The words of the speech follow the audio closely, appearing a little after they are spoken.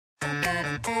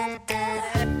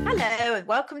and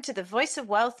welcome to the Voice of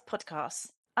Wealth podcast.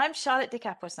 I'm Charlotte de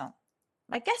Capoisson.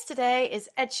 My guest today is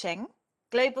Ed Shing,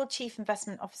 Global Chief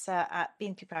Investment Officer at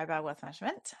BNP Paribas Wealth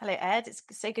Management. Hello, Ed. It's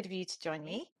so good of you to join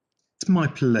me. It's my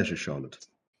pleasure, Charlotte.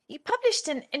 You published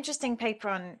an interesting paper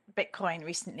on Bitcoin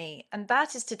recently, and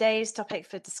that is today's topic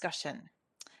for discussion.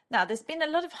 Now, there's been a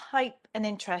lot of hype and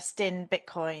interest in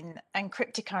Bitcoin and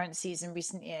cryptocurrencies in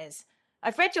recent years.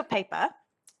 I've read your paper,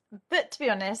 but to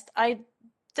be honest, I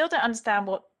still don't understand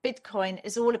what Bitcoin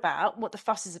is all about, what the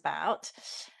fuss is about.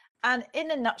 And in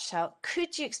a nutshell,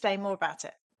 could you explain more about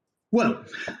it? Well,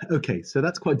 okay, so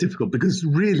that's quite difficult because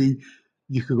really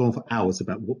you could go on for hours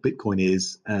about what Bitcoin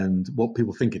is and what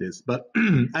people think it is. But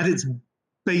at its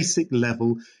basic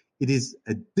level, it is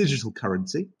a digital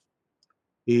currency.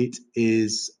 It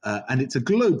is, and it's a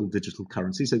global digital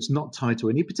currency, so it's not tied to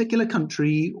any particular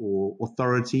country or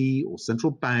authority or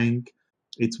central bank.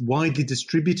 It's widely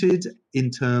distributed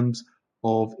in terms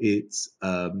of its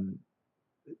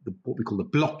what we call the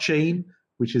blockchain,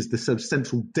 which is the sort of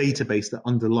central database that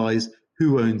underlies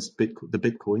who owns the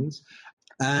Bitcoins.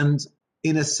 And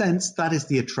in a sense, that is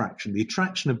the attraction. The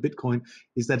attraction of Bitcoin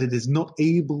is that it is not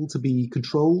able to be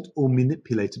controlled or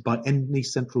manipulated by any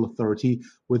central authority,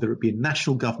 whether it be a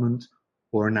national government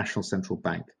or a national central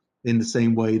bank. In the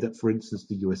same way that, for instance,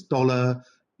 the US dollar,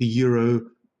 the euro,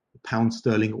 the pound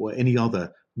sterling, or any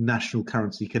other national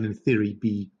currency can, in theory,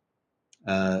 be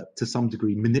to some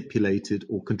degree manipulated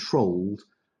or controlled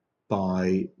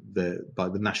by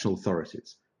the national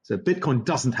authorities. So Bitcoin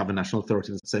doesn't have a national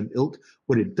authority of the same ilk.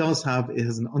 What it does have, it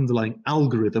has an underlying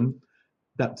algorithm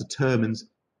that determines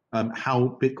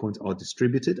how Bitcoins are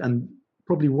distributed. And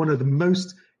probably one of the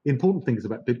most important things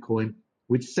about Bitcoin,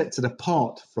 which sets it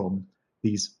apart from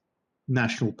these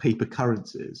national paper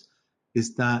currencies,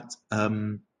 is that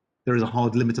there is a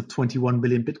hard limit of 21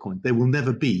 million Bitcoin. There will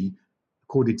never be,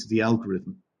 according to the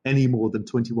algorithm, any more than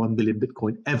 21 million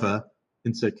Bitcoin ever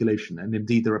in circulation. And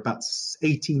indeed, there are about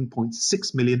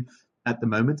 18.6 million at the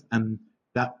moment, and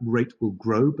that rate will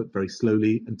grow, but very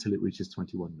slowly until it reaches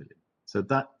 21 million. So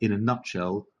that, in a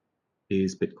nutshell,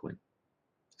 is Bitcoin.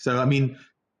 So, I mean,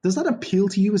 does that appeal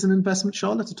to you as an investment,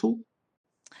 Charlotte, at all?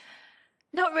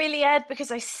 Not really, Ed,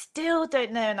 because I still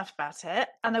don't know enough about it,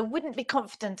 and I wouldn't be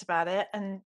confident about it,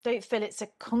 and don't feel it's a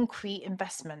concrete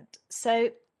investment.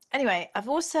 So anyway, I've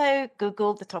also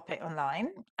Googled the topic online,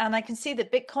 and I can see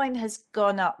that Bitcoin has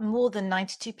gone up more than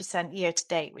 92% year to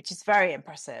date, which is very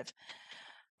impressive.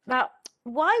 Now,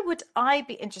 why would I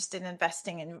be interested in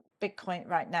investing in Bitcoin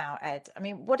right now, Ed? I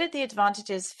mean, what are the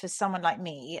advantages for someone like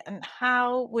me, and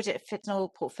how would it fit in a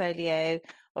portfolio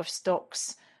of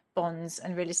stocks, bonds,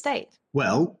 and real estate?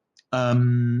 Well,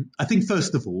 I think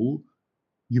first of all,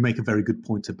 you make a very good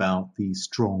point about the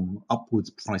strong upwards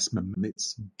price momentum.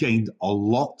 It's gained a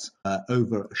lot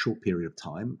over a short period of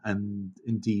time. And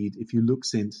indeed, if you look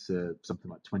since something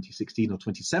like 2016 or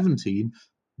 2017,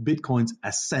 Bitcoin's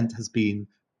ascent has been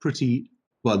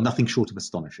nothing short of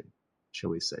astonishing, shall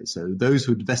we say. So those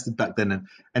who invested back then,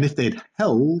 and if they had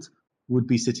held, would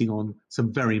be sitting on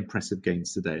some very impressive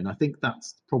gains today. And I think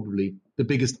that's probably the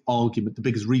biggest argument, the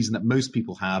biggest reason that most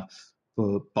people have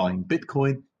for buying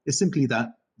Bitcoin is simply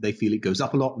that they feel it goes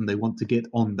up a lot and they want to get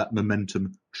on that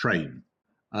momentum train,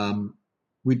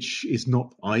 which is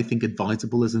not, I think,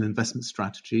 advisable as an investment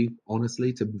strategy,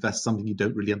 honestly, to invest something you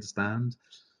don't really understand.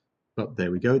 But there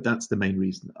we go. That's the main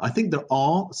reason. I think there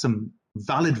are some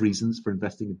valid reasons for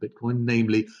investing in Bitcoin,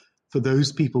 namely for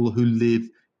those people who live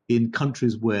in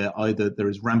countries where either there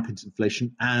is rampant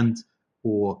inflation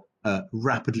or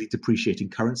rapidly depreciating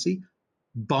currency.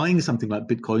 Buying something like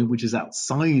Bitcoin, which is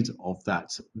outside of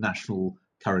that national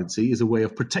currency, is a way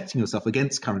of protecting yourself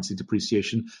against currency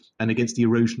depreciation and against the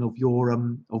erosion of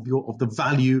the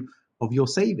value of your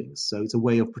savings. So it's a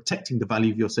way of protecting the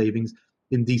value of your savings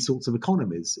in these sorts of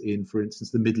economies, in, for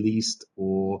instance, the Middle East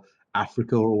or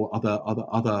Africa or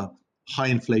other high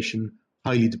inflation,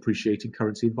 highly depreciating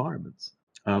currency environments.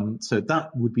 So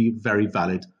that would be a very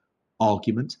valid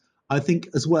argument. I think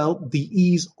as well, the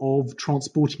ease of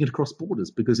transporting it across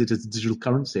borders, because it is a digital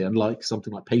currency, unlike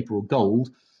something like paper or gold.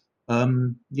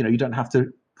 You don't have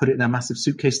to put it in a massive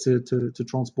suitcase to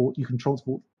transport. You can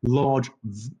transport large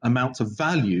amounts of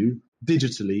value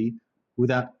digitally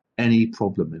without any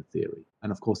problem in theory.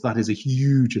 And of course, that is a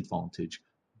huge advantage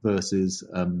versus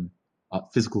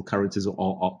physical currencies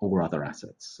or other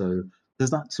assets. So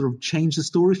does that sort of change the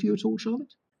story for you at all,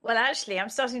 Charlotte? Well, actually, I'm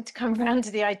starting to come around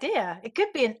to the idea. It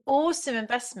could be an awesome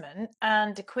investment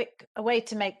and a way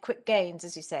to make quick gains,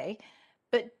 as you say.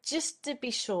 But just to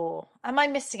be sure, am I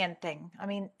missing anything? I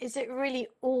mean, is it really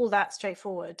all that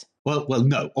straightforward? Well,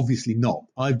 no, obviously not.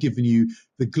 I've given you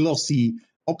the glossy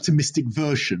optimistic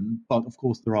version, but of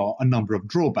course there are a number of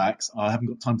drawbacks. I haven't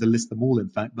got time to list them all, in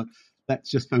fact, but let's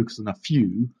just focus on a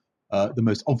few, the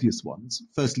most obvious ones.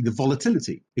 Firstly, the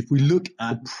volatility. If we look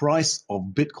at the price of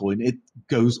Bitcoin, it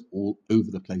goes all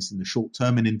over the place in the short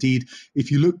term. And indeed,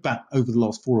 if you look back over the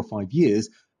last 4 or 5 years,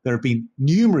 there have been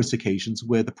numerous occasions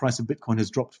where the price of Bitcoin has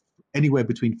dropped anywhere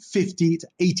between 50 to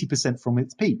 80% from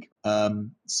its peak.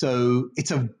 So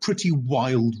it's a pretty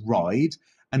wild ride.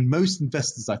 And most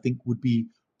investors, I think, would be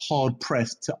hard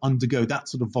pressed to undergo that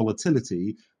sort of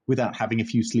volatility without having a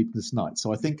few sleepless nights.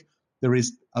 So I think there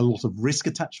is a lot of risk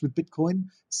attached with Bitcoin.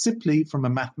 Simply from a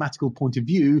mathematical point of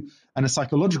view and a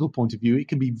psychological point of view, it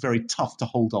can be very tough to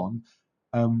hold on.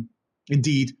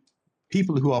 Indeed,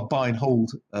 people who are buy and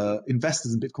hold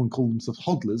investors in Bitcoin call themselves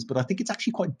hodlers, but I think it's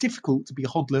actually quite difficult to be a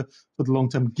hodler for the long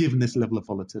term given this level of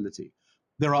volatility.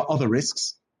 There are other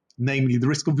risks, namely the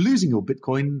risk of losing your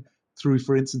Bitcoin through,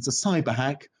 for instance, a cyber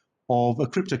hack of a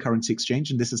cryptocurrency exchange.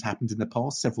 And this has happened in the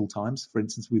past several times, for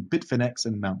instance, with Bitfinex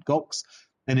and Mt. Gox.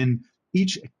 And in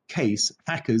each case,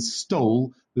 hackers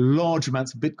stole large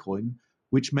amounts of Bitcoin,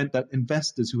 which meant that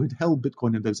investors who had held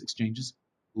Bitcoin in those exchanges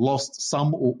lost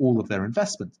some or all of their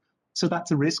investment. So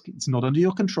that's a risk. It's not under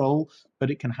your control,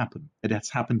 but it can happen. It has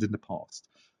happened in the past.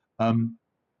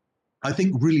 I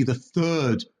think really the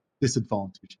third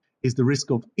disadvantage is the risk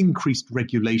of increased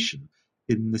regulation,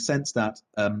 in the sense that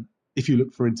if you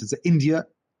look, for instance, at India,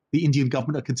 the Indian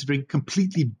government are considering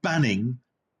completely banning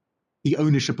the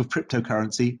ownership of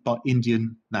cryptocurrency by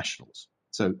Indian nationals.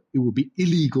 So it will be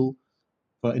illegal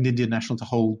for an Indian national to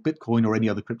hold Bitcoin or any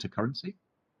other cryptocurrency.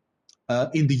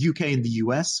 In the UK and the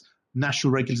US,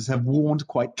 national regulators have warned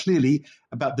quite clearly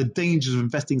about the dangers of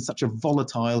investing in such a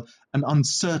volatile and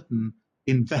uncertain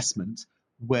investment,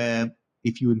 where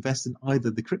if you invest in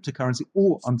either the cryptocurrency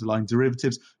or underlying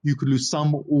derivatives, you could lose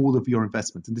some or all of your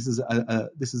investment. And this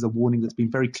is a warning that's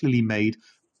been very clearly made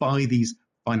by these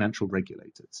financial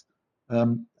regulators.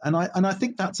 And I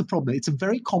think that's a problem. It's a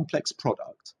very complex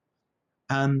product.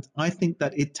 And I think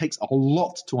that it takes a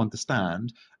lot to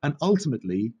understand. And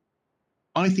ultimately,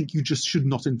 I think you just should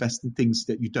not invest in things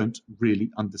that you don't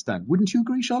really understand. Wouldn't you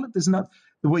agree, Charlotte? Isn't that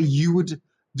the way you would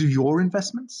do your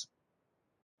investments?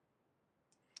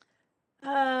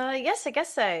 Yes, I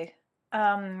guess so.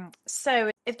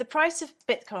 So if the price of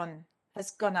Bitcoin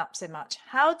has gone up so much,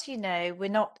 how do you know we're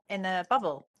not in a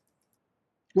bubble?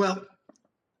 Well,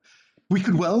 we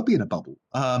could well be in a bubble.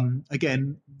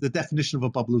 Again, the definition of a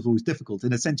bubble is always difficult.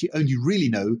 In a sense, you can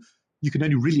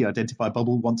only really identify a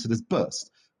bubble once it has burst.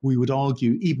 We would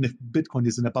argue, even if Bitcoin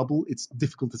is in a bubble, it's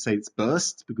difficult to say it's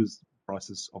burst because the price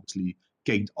has obviously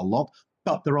gained a lot.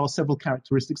 But there are several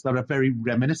characteristics that are very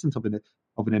reminiscent of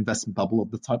an investment bubble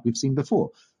of the type we've seen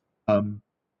before.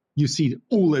 You see it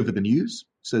all over the news.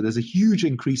 So there's a huge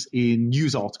increase in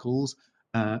news articles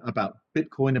about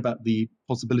Bitcoin, about the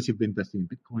possibility of investing in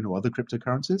Bitcoin or other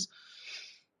cryptocurrencies.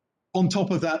 On top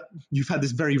of that, you've had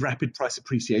this very rapid price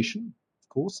appreciation, of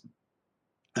course.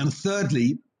 And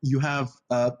thirdly, you have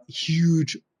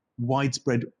huge,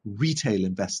 widespread retail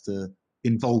investor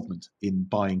involvement in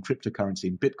buying cryptocurrency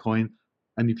in Bitcoin.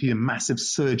 And you've seen a massive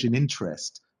surge in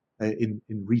interest in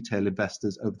retail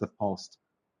investors over the past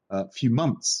few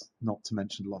months, not to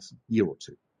mention the last year or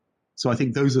two. So I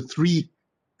think those are three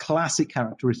classic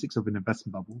characteristics of an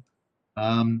investment bubble.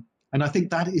 And I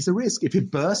think that is a risk. If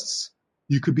it bursts,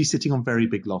 you could be sitting on very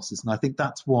big losses. And I think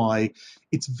that's why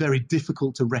it's very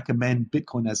difficult to recommend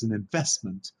Bitcoin as an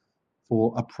investment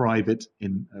for a private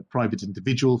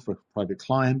individual, for a private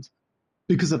client,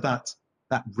 because of that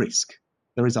risk.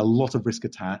 There is a lot of risk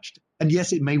attached. And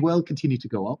yes, it may well continue to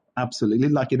go up. Absolutely.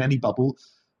 Like in any bubble,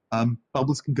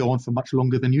 bubbles can go on for much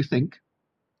longer than you think.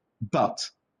 But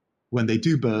when they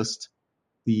do burst,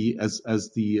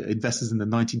 as the investors in the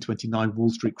 1929 Wall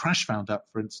Street crash found out,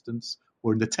 for instance,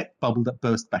 or in the tech bubble that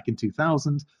burst back in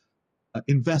 2000,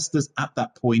 investors at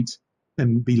that point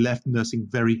can be left nursing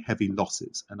very heavy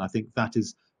losses. And I think that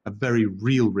is a very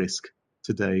real risk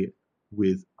today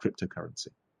with cryptocurrency.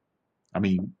 I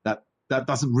mean, that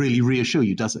doesn't really reassure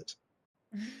you, does it?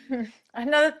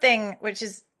 Another thing which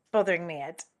is bothering me,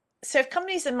 Ed. So if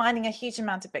companies are mining a huge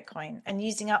amount of Bitcoin and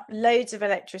using up loads of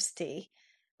electricity,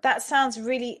 that sounds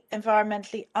really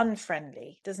environmentally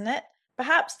unfriendly, doesn't it?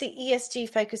 Perhaps the ESG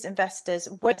focused investors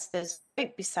won't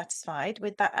be satisfied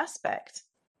with that aspect.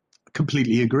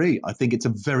 Completely agree. I think it's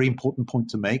a very important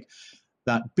point to make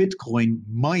that Bitcoin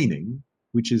mining,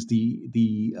 which is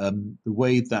the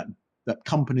way that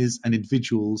companies and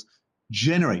individuals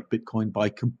generate Bitcoin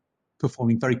by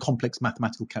performing very complex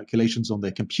mathematical calculations on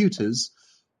their computers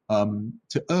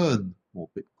to earn more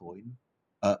Bitcoin,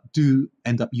 do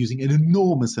end up using an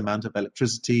enormous amount of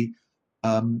electricity,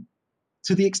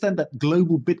 To the extent that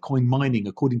global Bitcoin mining,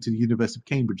 according to the University of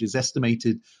Cambridge, is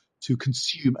estimated to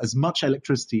consume as much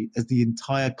electricity as the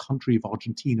entire country of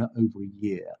Argentina over a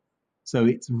year. So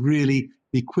it's really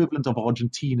the equivalent of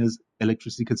Argentina's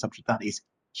electricity consumption. That is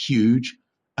huge.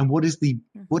 And what is the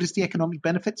economic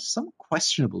benefit? Somewhat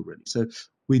questionable, really. So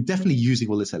we're definitely using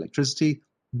all this electricity.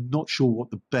 Not sure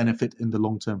what the benefit in the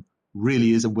long term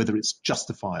really is and whether it's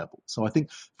justifiable. So I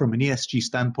think from an ESG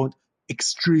standpoint,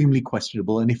 extremely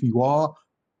questionable. And if you are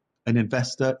an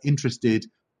investor interested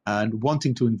and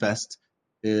wanting to invest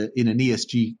in an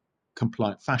ESG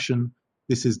compliant fashion,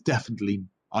 this is definitely,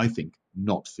 I think,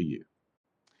 not for you.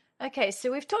 Okay,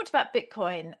 so we've talked about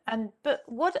Bitcoin, but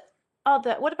what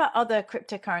about other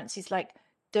cryptocurrencies like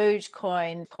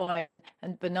Dogecoin, Coin,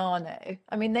 and Banano?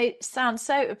 I mean, they sound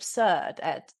so absurd,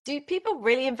 Ed. Do people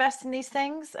really invest in these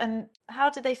things, and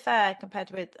how do they fare compared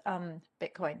with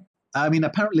Bitcoin? I mean,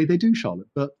 apparently they do, Charlotte,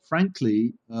 but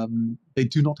frankly, they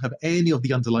do not have any of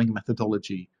the underlying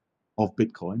methodology of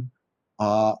Bitcoin.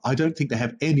 I don't think they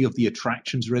have any of the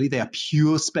attractions, really. They are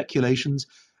pure speculations.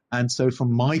 And so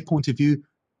from my point of view,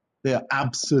 they are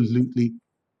absolutely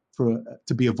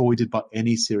to be avoided by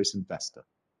any serious investor.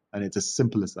 And it's as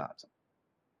simple as that.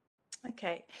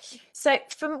 Okay. So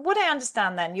from what I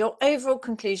understand then, your overall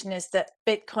conclusion is that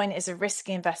Bitcoin is a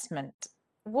risky investment.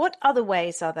 What other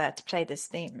ways are there to play this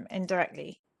theme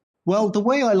indirectly? Well, the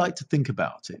way I like to think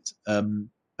about it,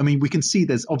 I mean, we can see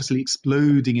there's obviously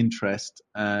exploding interest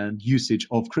and usage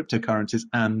of cryptocurrencies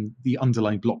and the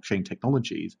underlying blockchain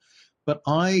technologies. But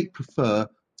I prefer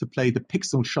to play the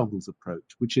picks and shovels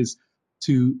approach, which is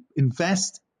to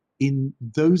invest in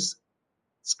those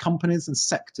companies and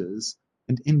sectors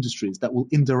and industries that will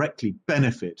indirectly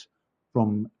benefit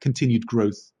from continued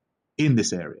growth in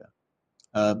this area.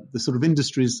 The sort of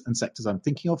industries and sectors I'm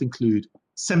thinking of include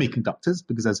semiconductors,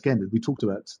 because as again, as we talked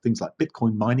about things like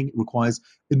Bitcoin mining, it requires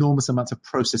enormous amounts of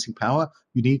processing power.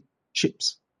 You need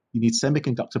chips. You need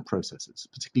semiconductor processors,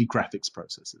 particularly graphics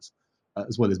processors,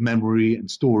 as well as memory and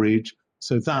storage.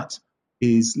 So that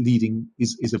is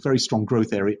a very strong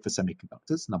growth area for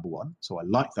semiconductors, number one. So I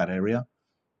like that area.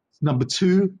 Number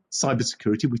two,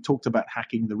 cybersecurity. We talked about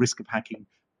hacking, the risk of hacking.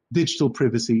 Digital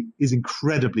privacy is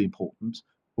incredibly important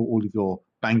for all of your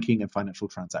banking and financial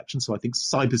transactions. So I think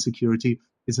cybersecurity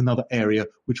is another area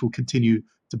which will continue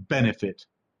to benefit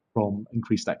from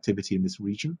increased activity in this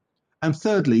region. And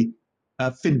thirdly,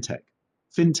 fintech.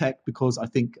 Fintech, because I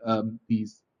think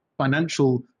these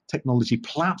financial technology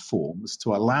platforms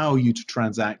to allow you to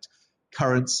transact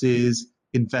currencies,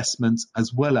 investments,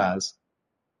 as well as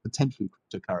potentially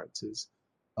cryptocurrencies,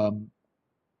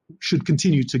 should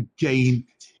continue to gain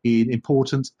in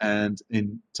importance and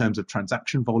in terms of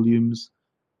transaction volumes.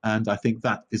 And I think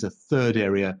that is a third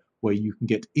area where you can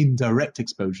get indirect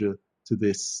exposure to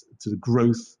the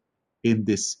growth in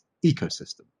this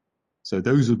ecosystem. So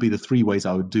those would be the three ways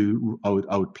I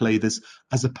would play this,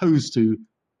 as opposed to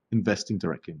investing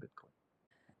directly in Bitcoin.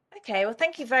 Okay, well,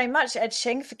 thank you very much, Ed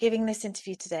Shing, for giving this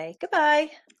interview today.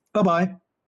 Goodbye. Bye-bye.